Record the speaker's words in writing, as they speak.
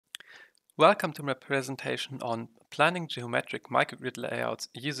Welcome to my presentation on planning geometric microgrid layouts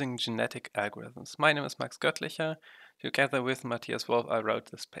using genetic algorithms. My name is Max Göttlicher. Together with Matthias Wolf, I wrote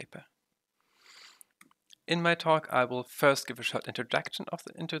this paper. In my talk, I will first give a short introduction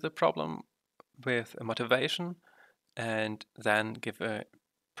into the problem with a motivation and then give a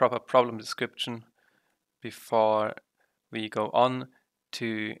proper problem description before we go on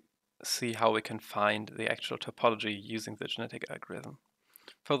to see how we can find the actual topology using the genetic algorithm.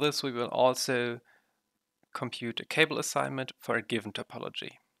 For this, we will also compute a cable assignment for a given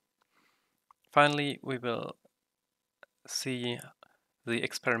topology. Finally, we will see the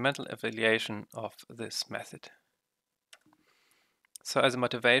experimental evaluation of this method. So as a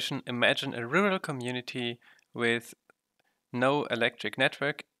motivation, imagine a rural community with no electric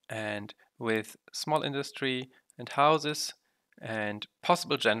network and with small industry and houses and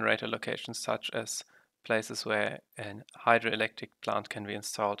possible generator locations such as places where a hydroelectric plant can be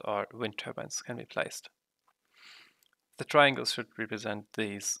installed or wind turbines can be placed. The triangles should represent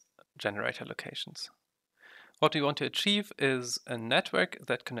these generator locations. What we want to achieve is a network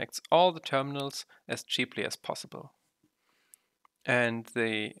that connects all the terminals as cheaply as possible. And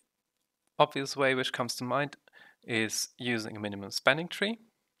the obvious way which comes to mind is using a minimum spanning tree.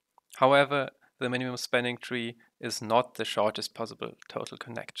 However, the minimum spanning tree is not the shortest possible total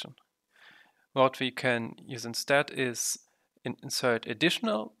connection. What we can use instead is insert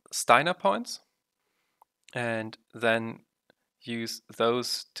additional Steiner points and then use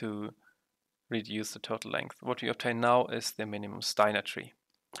those to reduce the total length. What we obtain now is the minimum Steiner tree.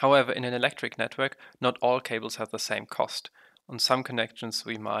 However, in an electric network, not all cables have the same cost. On some connections,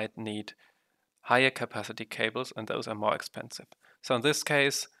 we might need higher capacity cables, and those are more expensive. So in this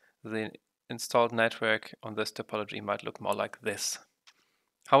case, the installed network on this topology might look more like this.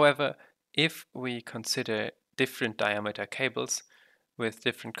 However, if we consider different diameter cables with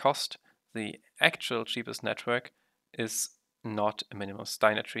different cost, the actual cheapest network is not a minimum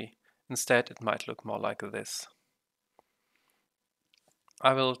Steiner tree. Instead, it might look more like this.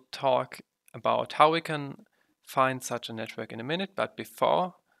 I will talk about how we can find such a network in a minute, but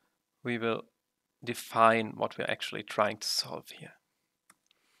before, we will define what we're actually trying to solve here.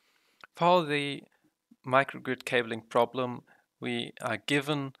 For the microgrid cabling problem, we are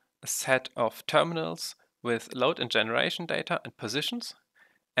given a set of terminals with load and generation data and positions,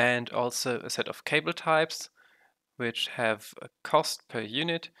 and also a set of cable types which have a cost per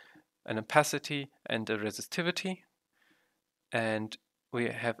unit, an opacity, and a resistivity. And we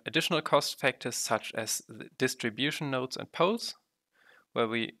have additional cost factors such as the distribution nodes and poles, where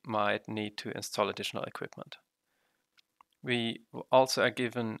we might need to install additional equipment. We also are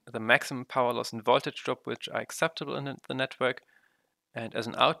given the maximum power loss and voltage drop which are acceptable in the network, and as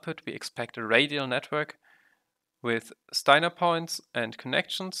an output we expect a radial network with Steiner points and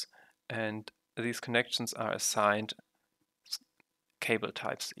connections, and these connections are assigned cable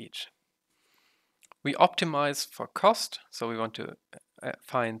types each. We optimize for cost, so we want to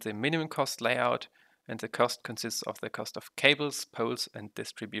find the minimum cost layout, and the cost consists of the cost of cables, poles, and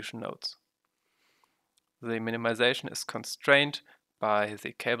distribution nodes. The minimization is constrained by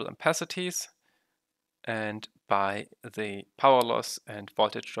the cable ampacities and by the power loss and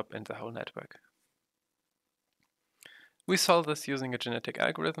voltage drop in the whole network. We solve this using a genetic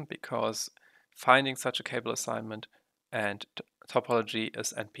algorithm because finding such a cable assignment and topology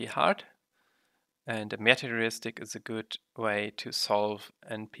is NP-hard, and a meta-heuristic is a good way to solve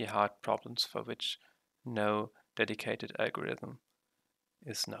NP-hard problems for which no dedicated algorithm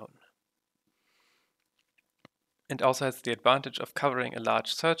is known. It also has the advantage of covering a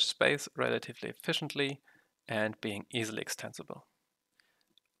large search space relatively efficiently and being easily extensible.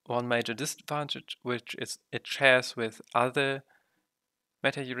 One major disadvantage which it shares with other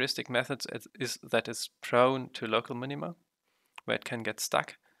meta-heuristic methods is that it's prone to local minima, where it can get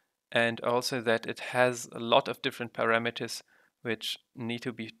stuck, and also that it has a lot of different parameters which need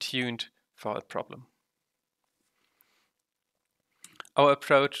to be tuned for a problem. Our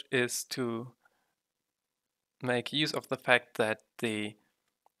approach is to make use of the fact that the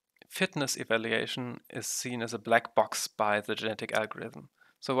fitness evaluation is seen as a black box by the genetic algorithm.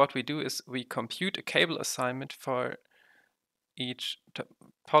 So what we do is we compute a cable assignment for each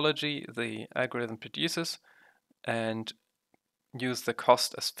topology the algorithm produces and use the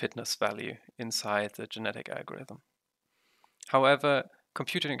cost as fitness value inside the genetic algorithm. However,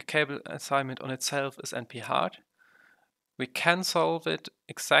 computing a cable assignment on itself is NP-hard. We can solve it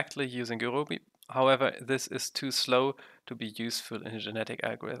exactly using Gurobi. However, this is too slow to be useful in a genetic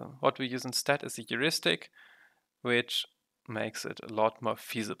algorithm. What we use instead is a heuristic, which makes it a lot more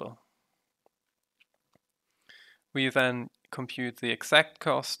feasible. We then compute the exact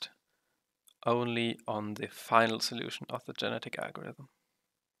cost only on the final solution of the genetic algorithm.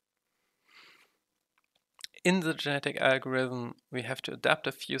 In the genetic algorithm, we have to adapt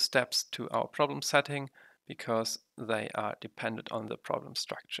a few steps to our problem setting because they are dependent on the problem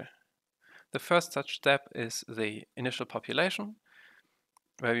structure. The first such step is the initial population,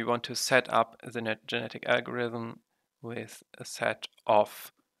 where we want to set up the genetic algorithm with a set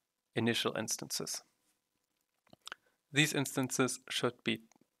of initial instances. These instances should be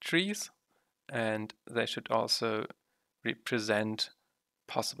trees, and they should also represent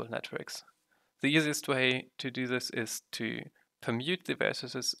possible networks. The easiest way to do this is to permute the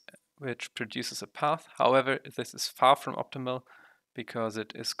vertices, which produces a path. However, this is far from optimal because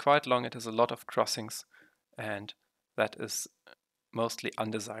it is quite long, it has a lot of crossings, and that is mostly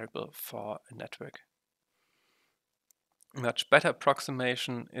undesirable for a network. A much better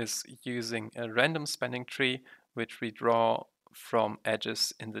approximation is using a random spanning tree, which we draw from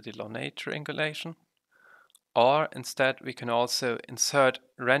edges in the Delaunay triangulation. Or instead, we can also insert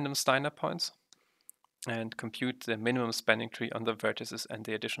random Steiner points and compute the minimum spanning tree on the vertices and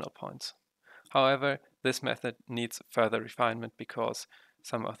the additional points. However, this method needs further refinement because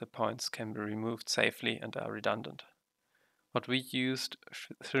some of the points can be removed safely and are redundant. What we used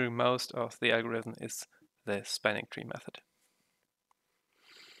through most of the algorithm is the spanning tree method.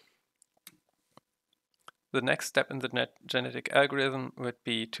 The next step in the genetic algorithm would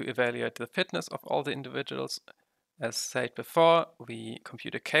be to evaluate the fitness of all the individuals. As said before, we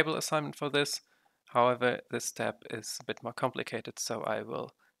compute a cable assignment for this. However, this step is a bit more complicated, so I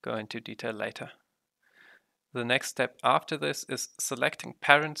will go into detail later. The next step after this is selecting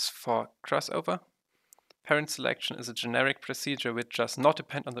parents for crossover. Parent selection is a generic procedure which does not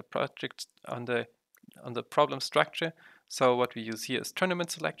depend on the project on the problem structure. So what we use here is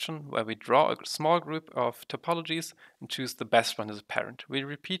tournament selection, where we draw a small group of topologies and choose the best one as a parent. We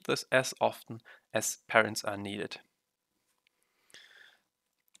repeat this as often as parents are needed.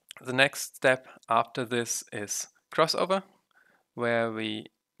 The next step after this is crossover, where we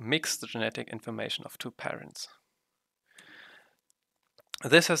mix the genetic information of two parents.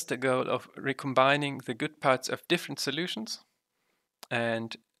 This has the goal of recombining the good parts of different solutions,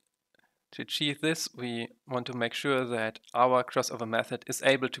 and to achieve this, we want to make sure that our crossover method is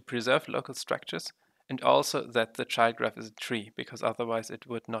able to preserve local structures and also that the child graph is a tree, because otherwise it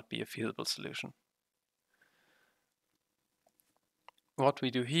would not be a feasible solution. What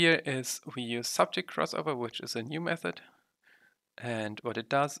we do here is we use subject crossover, which is a new method. And what it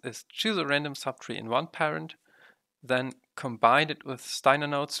does is choose a random subtree in one parent, then combine it with Steiner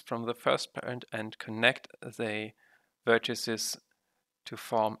nodes from the first parent and connect the vertices to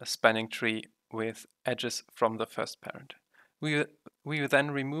form a spanning tree with edges from the first parent. We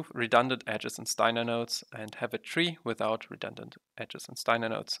then remove redundant edges and Steiner nodes and have a tree without redundant edges and Steiner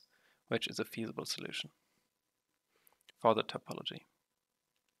nodes, which is a feasible solution for the topology.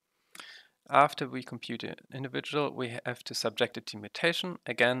 After we compute an individual, we have to subject it to mutation.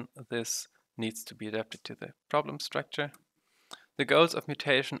 Again, this needs to be adapted to the problem structure. The goals of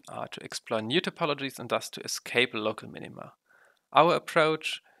mutation are to explore new topologies and thus to escape local minima. Our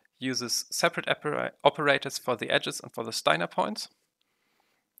approach uses separate operators for the edges and for the Steiner points,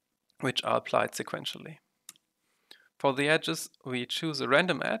 which are applied sequentially. For the edges, we choose a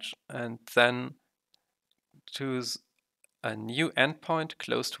random edge and then choose a new endpoint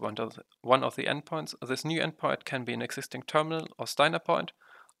close to one of the endpoints. This new endpoint can be an existing terminal or Steiner point,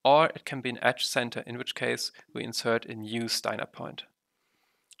 or it can be an edge center, in which case we insert a new Steiner point.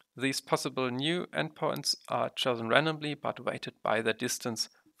 These possible new endpoints are chosen randomly but weighted by the distance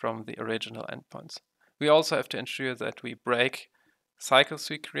from the original endpoints. We also have to ensure that we break cycles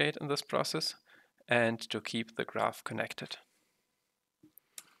we create in this process and to keep the graph connected.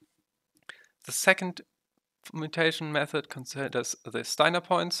 The second mutation method considers the Steiner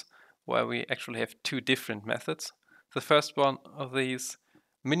points, where we actually have two different methods. The first one of these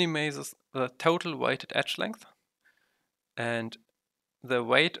minimizes the total weighted edge length, and the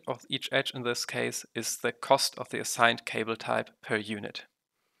weight of each edge in this case is the cost of the assigned cable type per unit.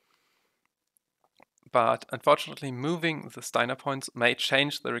 But unfortunately, moving the Steiner points may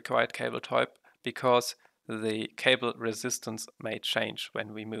change the required cable type because the cable resistance may change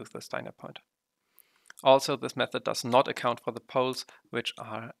when we move the Steiner point. Also, this method does not account for the poles, which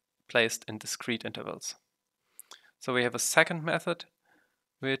are placed in discrete intervals. So we have a second method,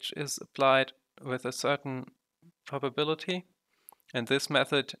 which is applied with a certain probability, and this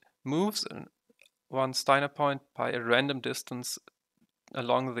method moves one Steiner point by a random distance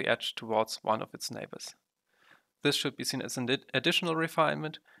along the edge towards one of its neighbors. This should be seen as an additional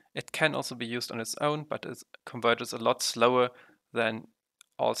refinement. It can also be used on its own, but it converges a lot slower than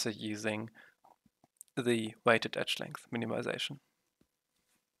also using the weighted edge length minimization.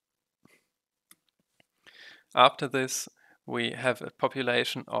 After this, we have a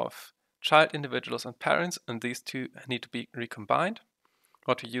population of child individuals and parents, and these two need to be recombined.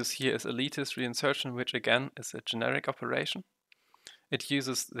 What we use here is elitist reinsertion, which again is a generic operation. It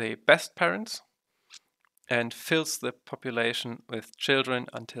uses the best parents and fills the population with children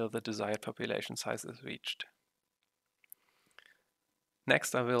until the desired population size is reached.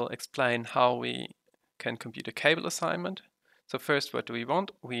 Next, I will explain how we can compute a cable assignment. So first, what do we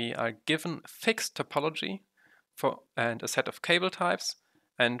want? We are given a fixed topology and a set of cable types,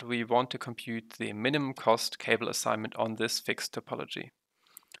 and we want to compute the minimum cost cable assignment on this fixed topology.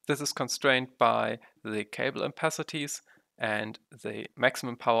 This is constrained by the cable ampacities and the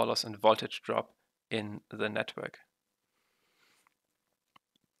maximum power loss and voltage drop in the network.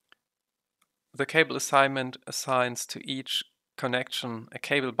 The cable assignment assigns to each connection a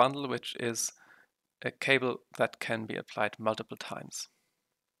cable bundle, which is a cable that can be applied multiple times.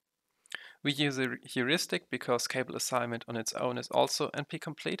 We use a heuristic because cable assignment on its own is also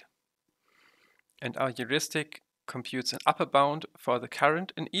NP-complete. And our heuristic computes an upper bound for the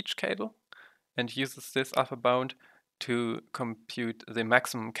current in each cable and uses this upper bound to compute the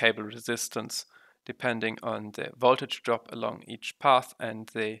maximum cable resistance depending on the voltage drop along each path and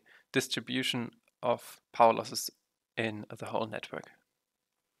the distribution of power losses in the whole network.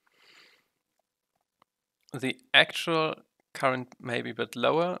 The actual current may be a bit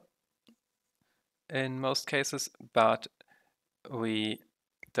lower in most cases, but we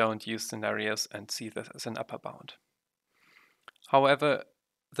don't use scenarios and see this as an upper bound. However,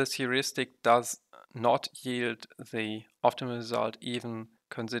 this heuristic does not yield the optimal result even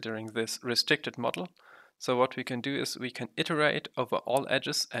considering this restricted model. So what we can do is we can iterate over all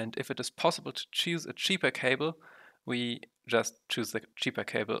edges, and if it is possible to choose a cheaper cable, we just choose the cheaper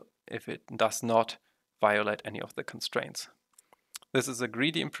cable if it does not violate any of the constraints. This is a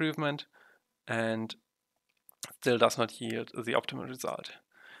greedy improvement and still does not yield the optimal result.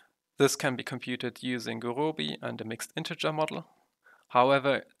 This can be computed using Gurobi and a mixed integer model.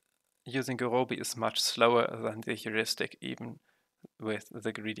 However, using Gurobi is much slower than the heuristic, even with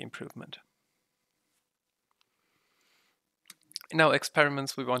the greedy improvement. In our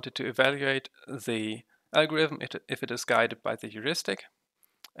experiments, we wanted to evaluate the algorithm if it is guided by the heuristic.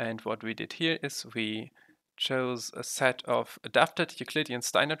 And what we did here is we chose a set of adapted Euclidean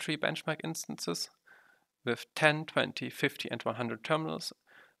Steiner tree benchmark instances with 10, 20, 50, and 100 terminals.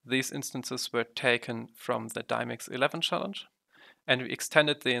 These instances were taken from the Dymex 11 challenge, and we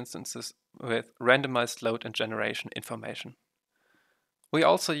extended the instances with randomized load and generation information. We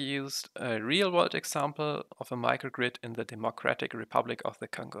also used a real-world example of a microgrid in the Democratic Republic of the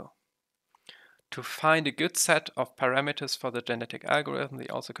Congo. To find a good set of parameters for the genetic algorithm, we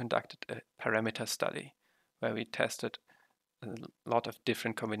also conducted a parameter study where we tested a lot of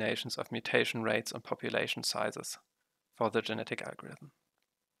different combinations of mutation rates and population sizes for the genetic algorithm.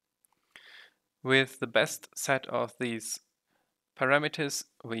 With the best set of these parameters,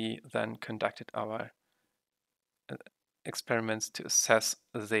 we then conducted our experiments to assess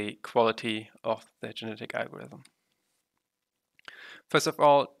the quality of the genetic algorithm. First of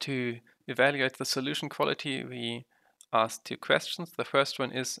all, to evaluate the solution quality, we asked two questions. The first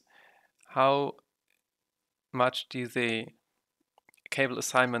one is, how much do the cable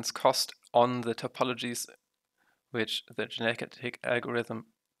assignments cost on the topologies which the genetic algorithm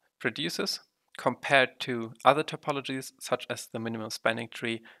produces compared to other topologies such as the minimum spanning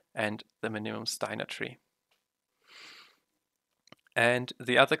tree and the minimum Steiner tree? And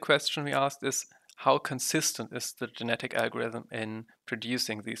the other question we asked is, how consistent is the genetic algorithm in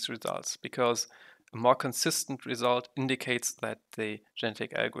producing these results? Because a more consistent result indicates that the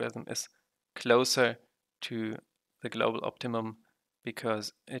genetic algorithm is closer to the global optimum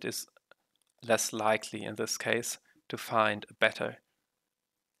because it is less likely in this case to find a better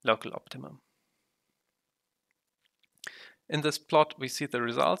local optimum. In this plot, we see the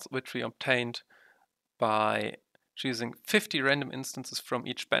results which we obtained by choosing 50 random instances from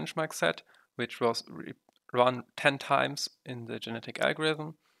each benchmark set, which was run 10 times in the genetic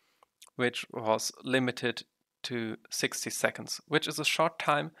algorithm, which was limited to 60 seconds, which is a short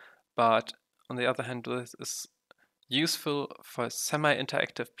time, but on the other hand, this is useful for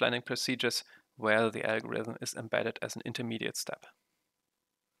semi-interactive planning procedures where the algorithm is embedded as an intermediate step.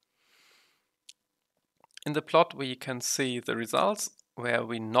 In the plot, we can see the results where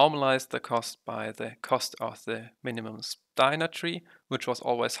we normalize the cost by the cost of the minimum Steiner tree, which was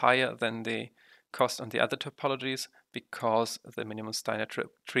always higher than the cost on the other topologies because the minimum Steiner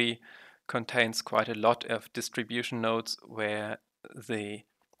tree contains quite a lot of distribution nodes where the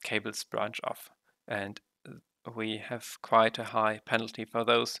cables branch off. and we have quite a high penalty for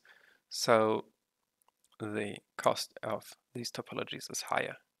those, so the cost of these topologies is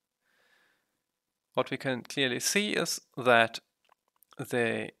higher. What we can clearly see is that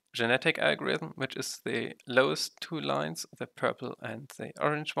the genetic algorithm, which is the lowest two lines, the purple and the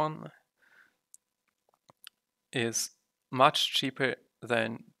orange one, is much cheaper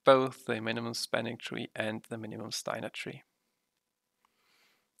than both the minimum spanning tree and the minimum Steiner tree.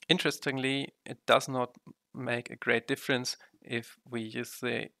 Interestingly, it does not make a great difference if we use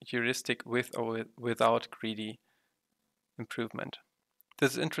the heuristic with or without greedy improvement.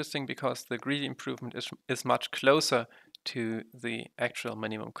 This is interesting because the greedy improvement is much closer to the actual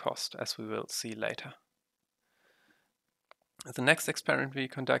minimum cost, as we will see later. The next experiment we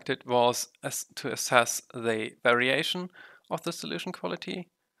conducted was to assess the variation of the solution quality.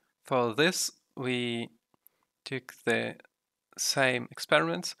 For this, we took the same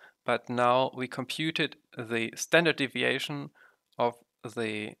experiments, but now we computed the standard deviation of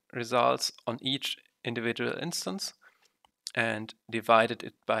the results on each individual instance and divided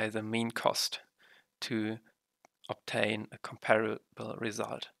it by the mean cost to obtain a comparable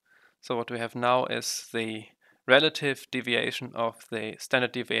result. So what we have now is the relative deviation of the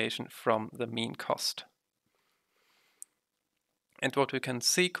standard deviation from the mean cost. And what we can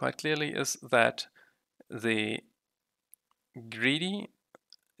see quite clearly is that the greedy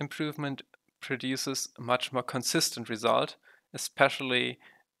improvement produces a much more consistent result, especially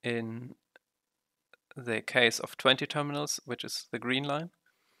in the case of 20 terminals, which is the green line.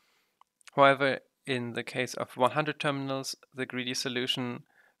 However, in the case of 100 terminals, the greedy solution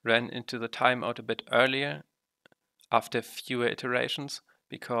ran into the timeout a bit earlier after fewer iterations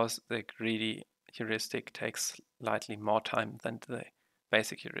because the greedy heuristic takes slightly more time than the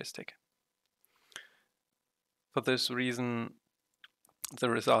basic heuristic. For this reason, the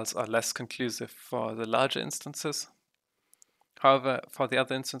results are less conclusive for the larger instances. However, for the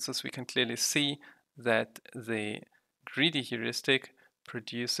other instances, we can clearly see that the greedy heuristic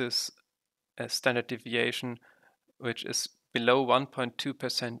produces a standard deviation which is below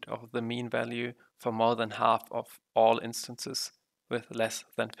 1.2% of the mean value for more than half of all instances with less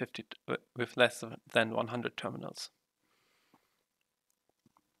than 100 terminals.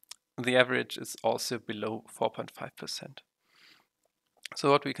 The average is also below 4.5%.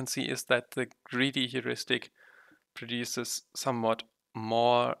 So what we can see is that the greedy heuristic produces somewhat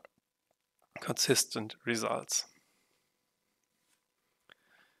more consistent results.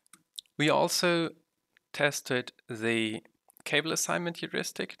 We also tested the cable assignment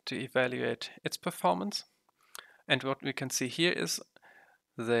heuristic to evaluate its performance. And what we can see here is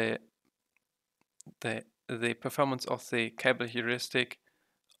the performance of the cable heuristic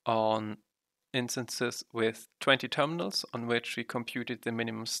on instances with 20 terminals, on which we computed the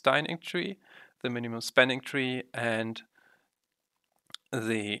minimum Steining tree, the minimum spanning tree, and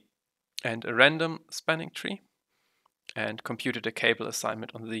a random spanning tree, and computed a cable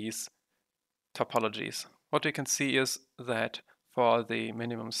assignment on these topologies. What we can see is that for the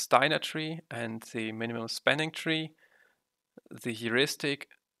minimum Steiner tree and the minimum spanning tree, the heuristic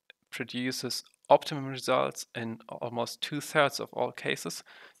produces optimum results in almost 2/3 of all cases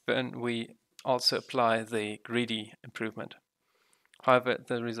when we also apply the greedy improvement. However,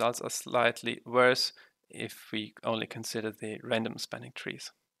 the results are slightly worse if we only consider the random spanning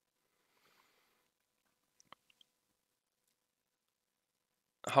trees.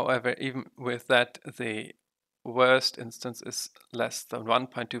 However, even with that, the worst instance is less than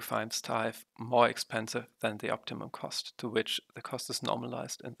 1.25 times more expensive than the optimum cost, to which the cost is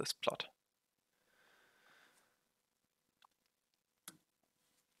normalized in this plot.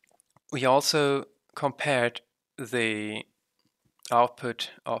 We also compared the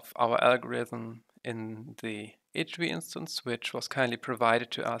output of our algorithm in the IDGWI instance, which was kindly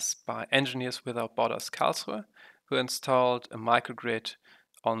provided to us by Engineers Without Borders Karlsruhe, who installed a microgrid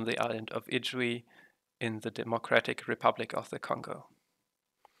on the island of IDGWI in the Democratic Republic of the Congo.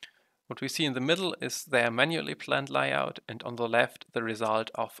 What we see in the middle is their manually planned layout, and on the left the result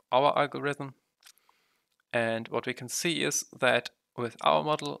of our algorithm. And what we can see is that with our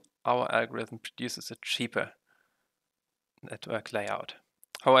model, our algorithm produces a cheaper network layout.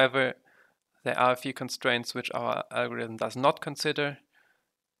 However, there are a few constraints which our algorithm does not consider,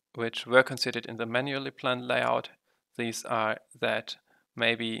 which were considered in the manually planned layout. These are that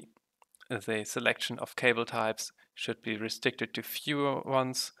maybe the selection of cable types should be restricted to fewer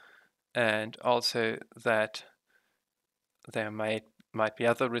ones, and also that there might be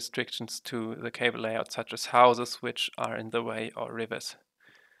other restrictions to the cable layout, such as houses which are in the way or rivers.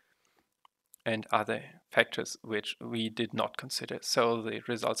 and other factors which we did not consider, so the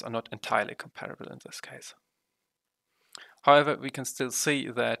results are not entirely comparable in this case. However, we can still see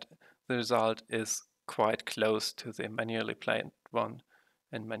that the result is quite close to the manually planned one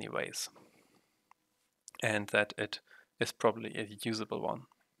in many ways, and that it is probably a usable one.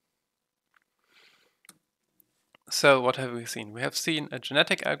 So what have we seen? We have seen a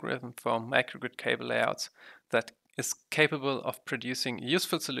genetic algorithm for microgrid cable layouts that is capable of producing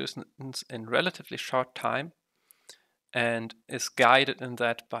useful solutions in relatively short time and is guided in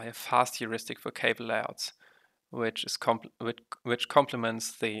that by a fast heuristic for cable layouts, which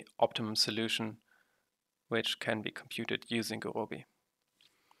complements the optimum solution which can be computed using Gurobi.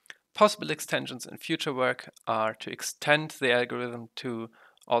 Possible extensions in future work are to extend the algorithm to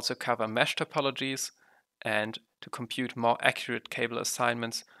also cover mesh topologies and to compute more accurate cable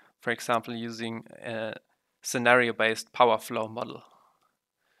assignments, for example, using a scenario-based power flow model.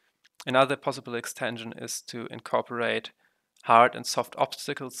 Another possible extension is to incorporate hard and soft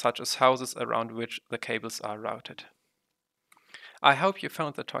obstacles such as houses around which the cables are routed. I hope you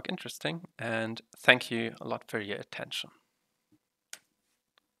found the talk interesting, and thank you a lot for your attention.